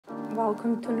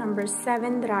welcome to number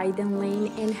 7 Dryden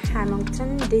Lane in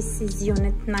Hamilton. This is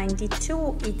unit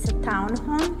 92. It's a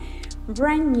townhome,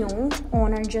 brand new.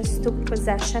 Owner just took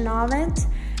possession of it.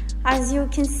 As you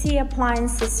can see,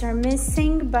 appliances are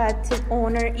missing, but the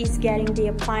owner is getting the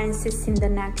appliances in the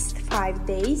next 5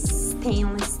 days,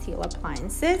 stainless steel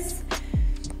appliances.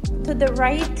 To the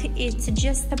right, it's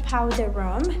just a powder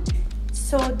room.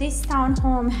 So this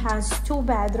townhome has 2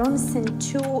 bedrooms and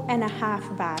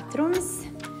 2.5 bathrooms.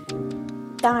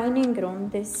 Dining room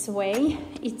this way.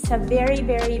 It's a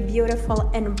very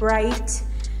beautiful and bright,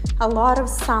 a lot of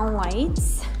sunlight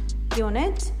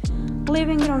unit.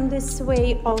 Living room this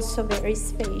way, also very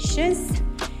spacious.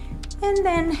 And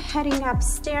then heading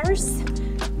upstairs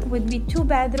would be 2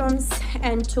 bedrooms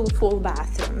and 2 full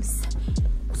bathrooms.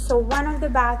 So one of the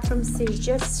bathrooms is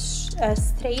just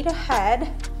straight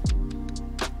ahead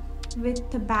with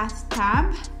the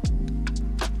bathtub.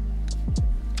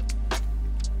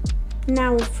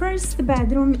 Now, first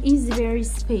bedroom is very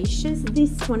spacious.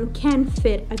 This one can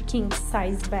fit a king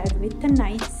size bed with the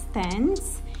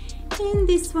nightstands. And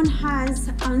this one has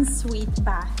ensuite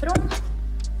bathroom,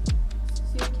 so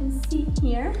you can see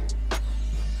here.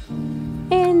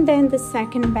 And then the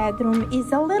second bedroom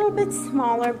is a little bit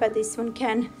smaller, but this one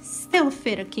can still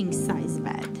fit a king size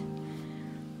bed.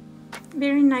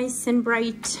 Very nice and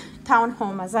bright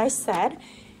townhome, as I said.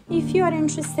 If you are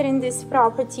interested in this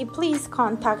property, please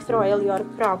contact Royal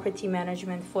York Property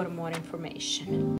Management for more information.